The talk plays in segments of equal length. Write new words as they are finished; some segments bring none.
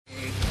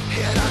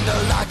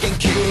under lock and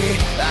key.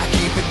 I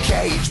keep it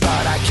caged,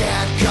 but I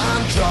can't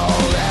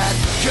control it.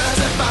 'Cause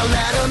if I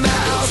let him